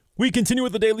We continue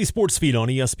with the Daily Sports Feed on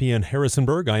ESPN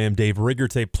Harrisonburg. I am Dave Rigger.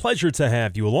 It's a pleasure to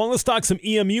have you along. Let's talk some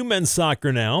EMU men's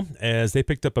soccer now, as they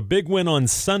picked up a big win on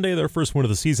Sunday, their first win of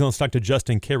the season. Let's talk to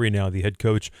Justin Carey now, the head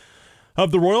coach of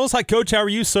the Royals. Hi, Coach. How are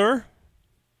you, sir?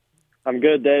 I'm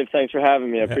good, Dave. Thanks for having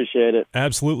me. I appreciate it.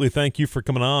 Absolutely. Thank you for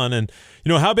coming on. And,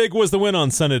 how big was the win on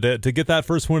Sunday to get that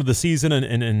first win of the season?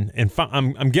 And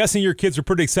I'm guessing your kids were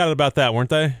pretty excited about that,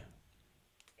 weren't they?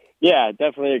 Yeah,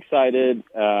 definitely excited.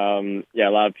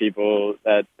 A lot of people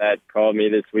that called me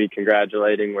this week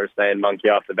congratulating were saying monkey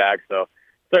off the back. So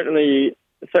certainly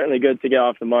good to get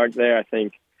off the mark there. I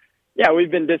think,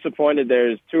 we've been disappointed.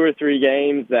 There's 2 or 3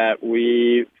 games that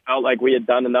we felt like we had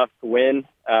done enough to win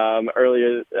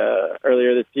earlier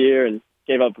this year and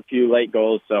gave up a few late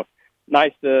goals. So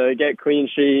nice to get a clean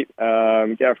sheet,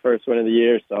 get our first win of the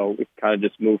year. So we kind of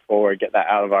just move forward, get that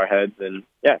out of our heads, and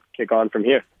kick on from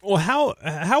here. Well,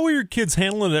 how were your kids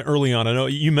handling it early on? I know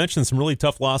you mentioned some really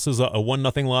tough losses, a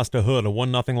 1-0 loss to Hood, a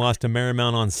 1-0 loss to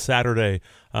Marymount on Saturday.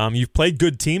 You've played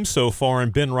good teams so far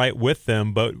and been right with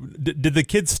them, but did the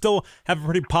kids still have a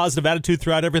pretty positive attitude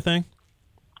throughout everything?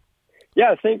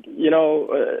 Yeah, I think,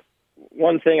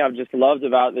 one thing I've just loved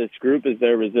about this group is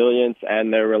their resilience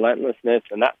and their relentlessness,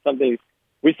 and that's something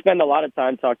we spend a lot of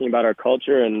time talking about our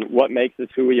culture and what makes us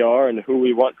who we are and who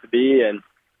we want to be, and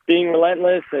being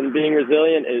relentless and being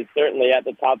resilient is certainly at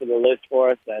the top of the list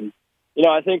for us. And,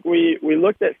 I think we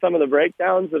looked at some of the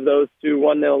breakdowns of those 2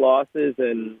 1-0 losses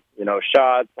and,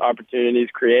 shots, opportunities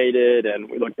created, and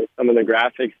we looked at some of the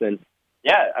graphics. And,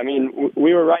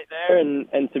 we were right there.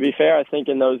 And to be fair, I think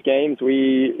in those games,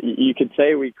 you could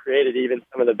say we created even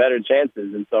some of the better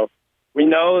chances. And so we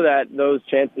know that those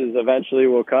chances eventually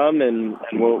will come and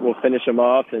we'll finish them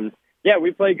off. And,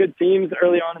 we play good teams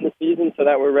early on in the season so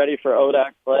that we're ready for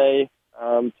ODAC play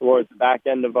towards the back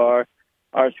end of our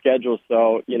schedule.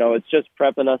 So, it's just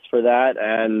prepping us for that.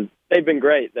 And they've been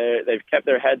great. They've kept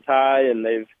their heads high and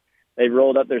they've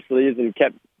rolled up their sleeves and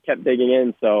kept digging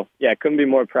in. So, couldn't be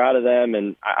more proud of them.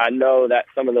 And I know that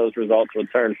some of those results will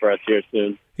turn for us here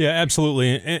soon. Yeah,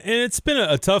 absolutely. And it's been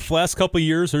a tough last couple of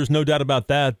years. There's no doubt about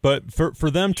that. But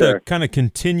for them to kind of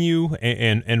continue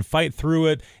and fight through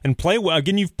it and play well.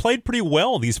 Again, you've played pretty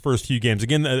well these first few games.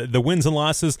 Again, the wins and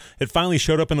losses, it finally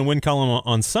showed up in the win column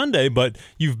on Sunday, but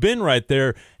you've been right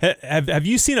there. Have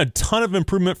you seen a ton of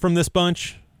improvement from this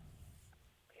bunch?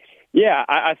 Yeah,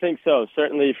 I think so.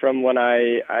 Certainly from when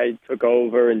I took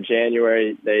over in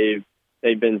January,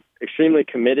 they've been extremely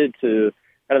committed to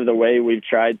kind of the way we've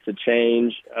tried to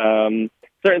change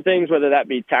certain things, whether that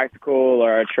be tactical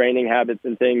or our training habits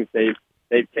and things.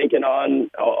 They've taken on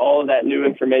all of that new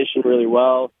information really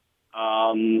well.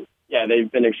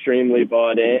 They've been extremely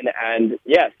bought in. And,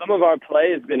 some of our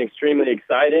play has been extremely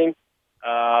exciting.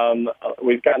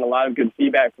 We've gotten a lot of good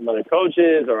feedback from other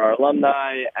coaches or our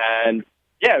alumni, and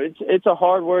it's a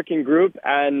hard-working group,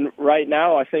 and right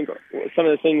now I think some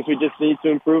of the things we just need to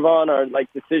improve on are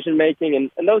like decision-making,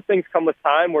 and those things come with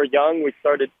time. We're young. We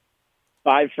started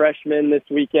 5 freshmen this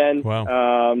weekend.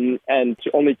 Wow. And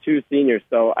only 2 seniors.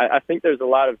 So I think there's a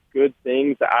lot of good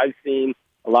things that I've seen,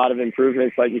 a lot of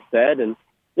improvements, like you said. And,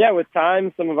 with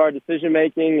time, some of our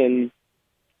decision-making and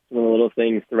some of the little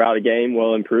things throughout a game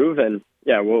will improve, and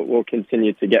we'll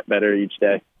continue to get better each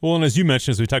day. Well, and as you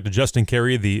mentioned, as we talked to Justin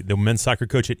Carey, the men's soccer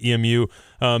coach at EMU,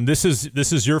 this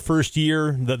is your first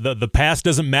year. The past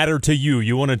doesn't matter to you.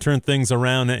 You want to turn things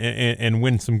around and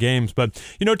win some games. But,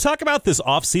 talk about this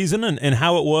offseason and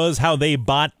how it was, how they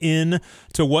bought in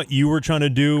to what you were trying to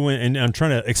do and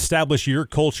trying to establish your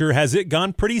culture. Has it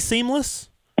gone pretty seamless?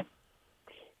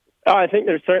 I think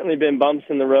there's certainly been bumps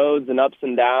in the roads and ups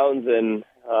and downs, and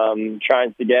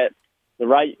trying to get the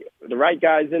right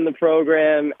guys in the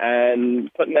program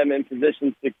and putting them in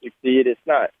positions to succeed.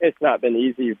 It's not been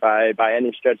easy by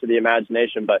any stretch of the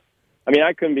imagination, but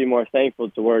I couldn't be more thankful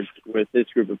to work with this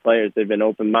group of players. They've been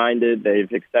open-minded.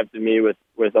 They've accepted me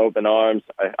with open arms.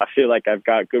 I feel like I've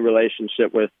got a good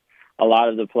relationship with a lot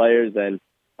of the players, and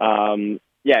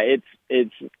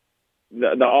it's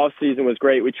the off season was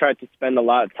great. We tried to spend a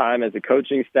lot of time as a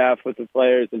coaching staff with the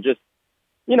players and just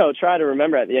try to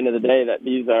remember at the end of the day that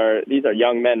these are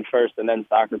young men first and then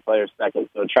soccer players second.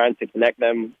 So trying to connect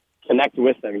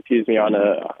with them, on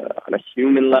a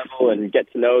human level and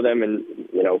get to know them and,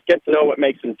 get to know what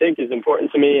makes them think is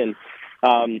important to me. And,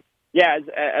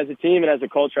 as a team and as a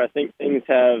culture, I think things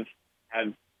have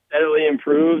steadily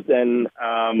improved, and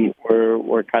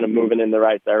we're kind of moving in the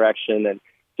right direction, and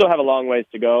still have a long ways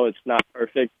to go. It's not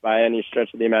perfect by any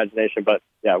stretch of the imagination, but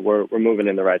we're moving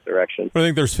in the right direction. I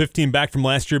think there's 15 back from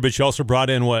last year, but you also brought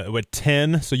in what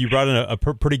 10? So you brought in a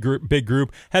pretty big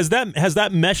group. Has that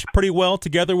meshed pretty well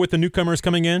together with the newcomers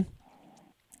coming in?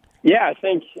 Yeah, I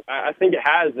think it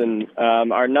has, and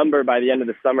our number by the end of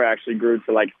the summer actually grew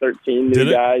to like 13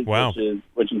 new guys, Wow.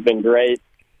 which has been great.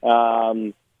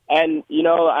 And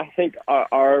I think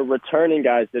our returning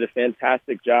guys did a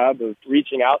fantastic job of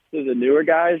reaching out to the newer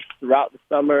guys throughout the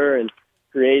summer and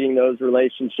creating those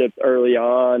relationships early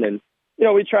on. And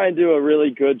we try and do a really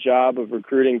good job of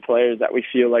recruiting players that we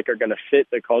feel like are going to fit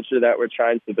the culture that we're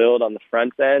trying to build on the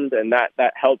front end, and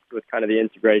that helps with kind of the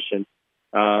integration.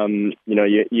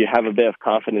 You have a bit of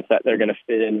confidence that they're going to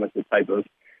fit in with the type of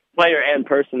player and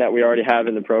person that we already have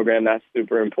in the program. That's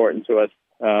super important to us.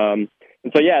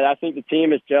 And so, yeah, I think the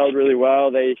team has gelled really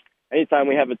well. Anytime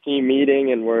we have a team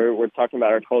meeting and we're talking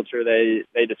about our culture,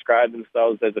 they describe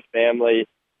themselves as a family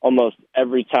almost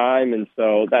every time. And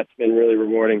so that's been really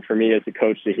rewarding for me as a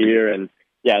coach to hear. And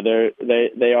yeah,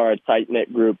 they are a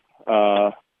tight-knit group,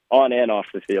 on and off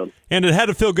the field. And it had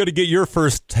to feel good to get your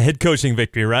first head coaching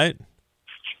victory, right?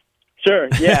 Sure.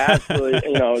 Yeah,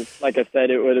 absolutely. Like I said,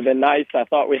 it would have been nice. I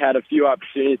thought we had a few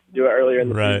opportunities to do it earlier in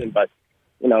the season, but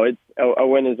it's a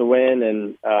win is a win,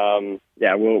 and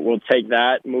we'll take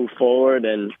that, move forward,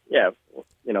 and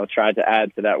try to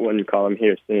add to that win column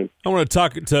here soon. I want to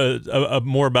talk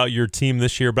more about your team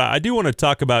this year, but I do want to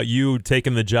talk about you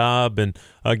taking the job, and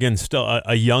again, still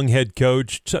a young head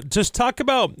coach. Just talk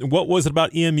about what was it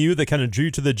about EMU that kind of drew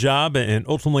you to the job, and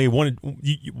ultimately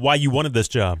why you wanted this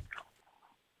job.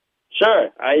 Sure.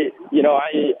 I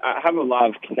have a lot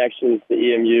of connections to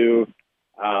EMU.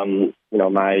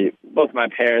 Both my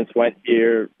parents went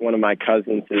here. One of my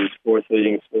cousins is fourth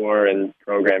leading scorer in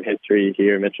program history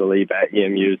here, Mitchell Leap at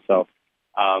EMU. So,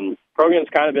 program's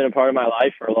kind of been a part of my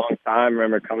life for a long time. I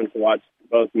remember coming to watch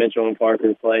both Mitchell and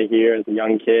Parker play here as a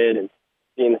young kid and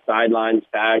seeing the sidelines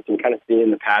packed and kind of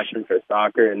seeing the passion for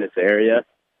soccer in this area.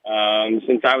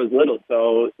 Since I was little.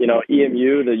 So,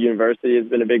 EMU, the university, has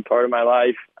been a big part of my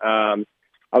life. I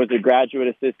was a graduate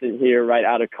assistant here right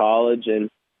out of college and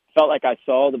felt like I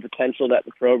saw the potential that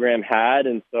the program had.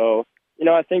 And so,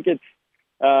 I think it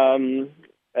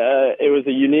was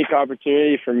a unique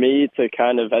opportunity for me to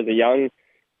kind of, as a young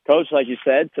coach, like you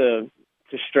said, to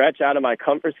stretch out of my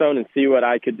comfort zone and see what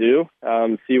I could do,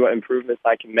 see what improvements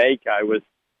I can make. I was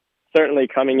certainly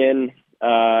coming in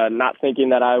not thinking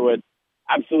that I would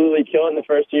absolutely kill it in the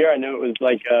first year. I knew it was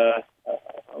like a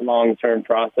long-term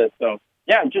process. So,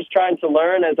 yeah, I'm just trying to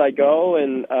learn as I go,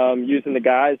 and using the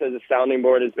guys as a sounding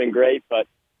board has been great. But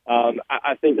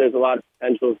I think there's a lot of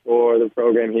potential for the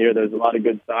program here. There's a lot of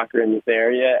good soccer in this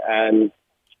area, and,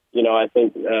 I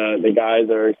think the guys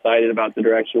are excited about the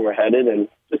direction we're headed and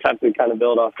just have to kind of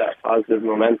build off that positive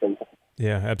momentum.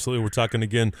 Yeah, absolutely. We're talking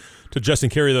again to Justin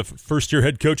Carey, the first-year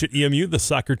head coach at EMU. The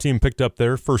soccer team picked up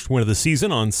their first win of the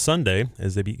season on Sunday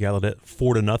as they beat Gallaudet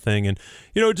 4-0. And,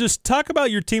 just talk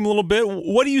about your team a little bit.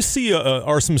 What do you see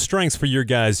are some strengths for your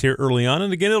guys here early on?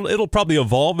 And, again, it'll probably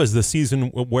evolve as the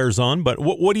season wears on. But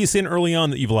what do you see in early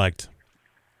on that you've liked?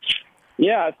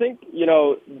 Yeah, I think,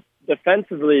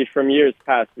 defensively from years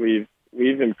past, we've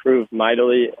improved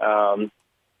mightily.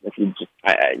 If you just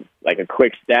like a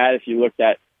quick stat, if you looked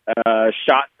at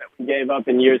shots that we gave up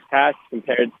in years past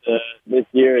compared to this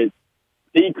year, it's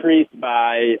decreased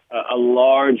by a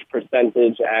large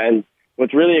percentage. And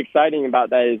what's really exciting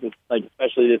about that is,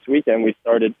 especially this weekend, we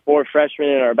started 4 freshmen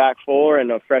in our back 4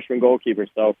 and a freshman goalkeeper.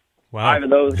 So wow. 5 of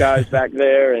those guys back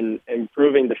there, and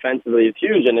improving defensively is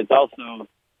huge. And it's also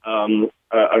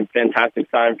a fantastic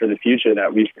sign for the future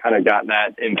that we've kind of got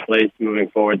that in place moving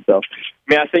forward. So,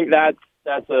 I think that's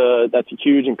a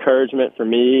huge encouragement for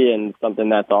me, and something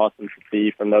that's awesome to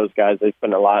see from those guys. They've put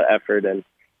in a lot of effort and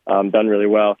done really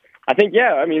well. I think,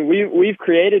 we've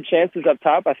created chances up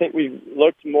top. I think we've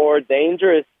looked more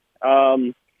dangerous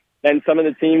than some of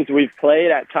the teams we've played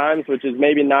at times, which is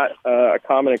maybe not a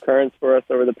common occurrence for us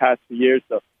over the past few years.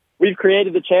 So we've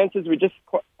created the chances. We just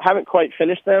haven't quite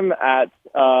finished them as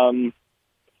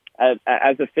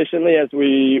efficiently as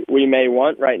we may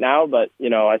want right now. But,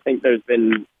 I think there's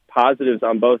been positives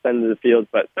on both ends of the field,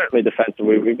 but certainly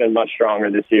defensively, we've been much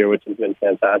stronger this year, which has been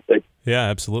fantastic. Yeah,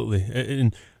 absolutely.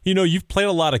 And, you've played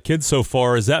a lot of kids so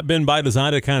far. Has that been by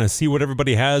design to kind of see what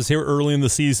everybody has here early in the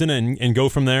season and go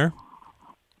from there?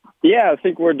 Yeah, I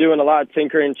think we're doing a lot of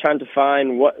tinkering, trying to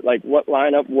find what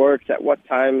lineup works at what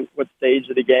time, what stage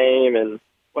of the game, and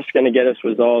what's going to get us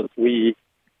results.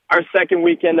 Our second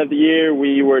weekend of the year,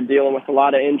 we were dealing with a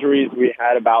lot of injuries. We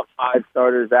had about 5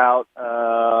 starters out.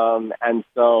 And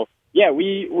so,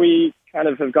 we kind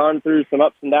of have gone through some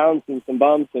ups and downs and some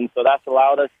bumps. And so that's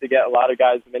allowed us to get a lot of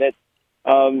guys minutes,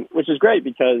 which is great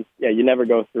because, you never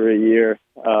go through a year,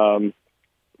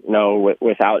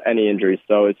 without any injuries.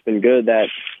 So it's been good that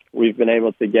we've been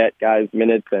able to get guys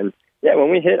minutes. And,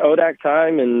 when we hit ODAC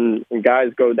time and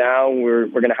guys go down, we're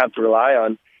going to have to rely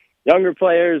on younger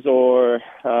players or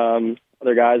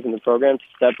other guys in the program to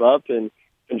step up and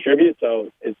contribute.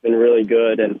 So it's been really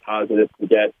good and positive to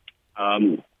get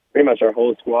pretty much our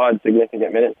whole squad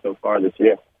significant minutes so far this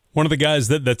year. One of the guys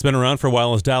that's been around for a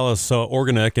while is Dallas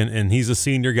Organek, and he's a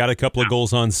senior, got a couple of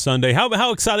goals on Sunday.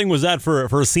 How exciting was that for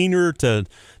a senior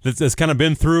that's kind of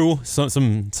been through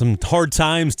some hard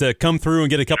times to come through and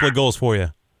get a couple of goals for you?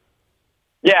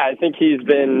 Yeah, I think he's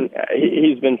been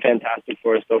fantastic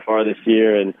for us so far this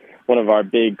year, and one of our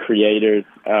big creators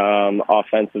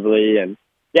offensively. And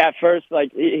yeah, at first,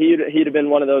 like he'd have been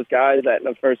one of those guys that in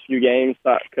the first few games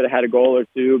thought could have had a goal or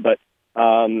two, but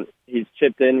he's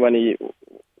chipped in when he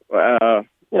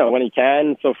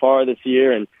can so far this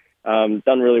year, and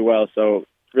done really well. So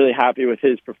really happy with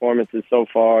his performances so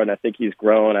far, and I think he's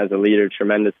grown as a leader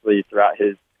tremendously throughout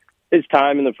his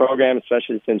time in the program,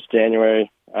 especially since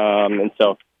January. And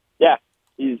so, yeah,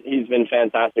 he's been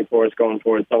fantastic for us going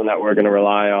forward. Someone that we're going to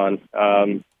rely on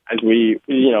as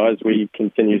we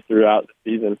continue throughout the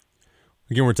season.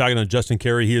 Again, we're talking to Justin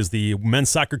Carey. He is the men's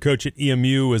soccer coach at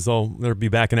EMU. They'll be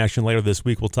back in action later this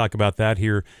week. We'll talk about that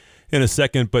here in a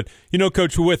second. But,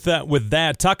 Coach, with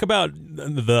that, talk about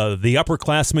the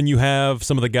upperclassmen you have,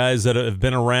 some of the guys that have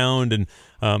been around,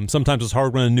 and sometimes it's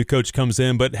hard when a new coach comes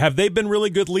in. But have they been really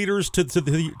good leaders to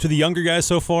the younger guys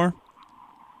so far?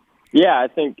 Yeah, I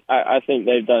think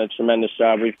they've done a tremendous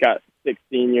job. We've got 6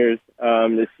 seniors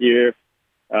this year.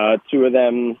 2 of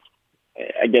them,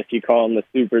 I guess you call them the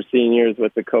super seniors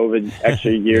with the COVID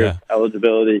extra year yeah.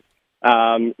 eligibility.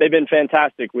 They've been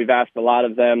fantastic. We've asked a lot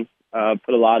of them,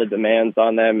 put a lot of demands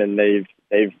on them, and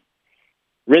they've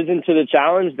risen to the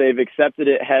challenge. They've accepted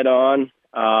it head on.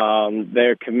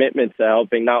 Their commitment to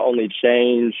helping not only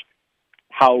change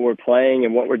how we're playing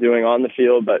and what we're doing on the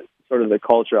field, but sort of the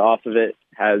culture off of it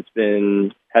has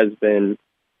been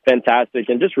fantastic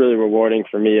and just really rewarding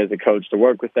for me as a coach to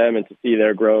work with them and to see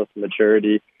their growth and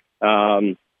maturity.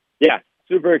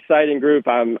 Super exciting group.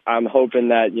 I'm hoping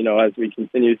that, as we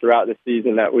continue throughout the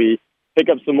season, that we pick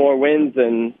up some more wins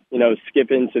and,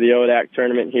 skip into the ODAC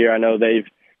tournament here. I know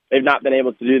they've not been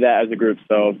able to do that as a group.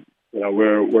 So,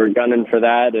 we're gunning for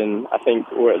that. And I think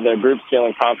the group's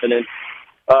feeling confident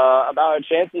about our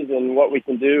chances and what we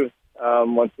can do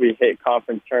once we hit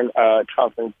conference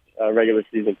regular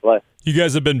season play. You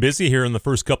guys have been busy here in the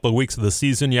first couple of weeks of the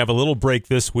season. You have a little break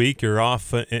this week. You're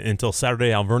off until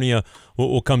Saturday. Alvernia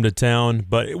will come to town,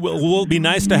 but it will be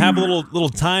nice to have a little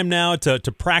time now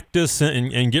to practice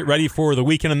and get ready for the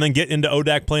weekend, and then get into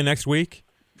ODAC play next week.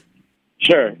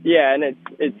 Sure, yeah, and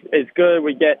it's good.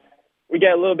 We get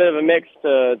a little bit of a mix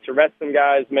to rest some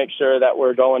guys, make sure that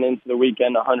we're going into the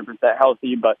weekend 100%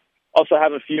 healthy, but also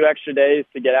have a few extra days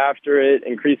to get after it,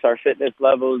 increase our fitness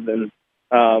levels, and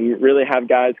really have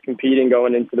guys competing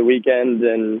going into the weekend,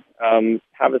 and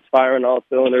have us firing all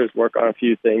cylinders, work on a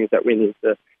few things that we need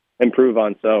to improve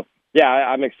on. So, yeah,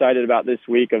 I'm excited about this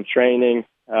week of training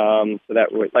so that,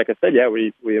 like I said,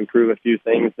 we improve a few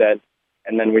things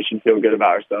and then we should feel good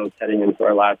about ourselves heading into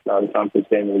our last non-conference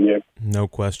game of the year. No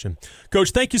question.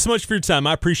 Coach, thank you so much for your time.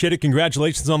 I appreciate it.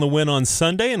 Congratulations on the win on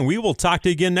Sunday, and we will talk to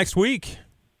you again next week.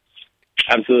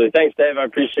 Absolutely. Thanks, Dave. I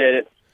appreciate it.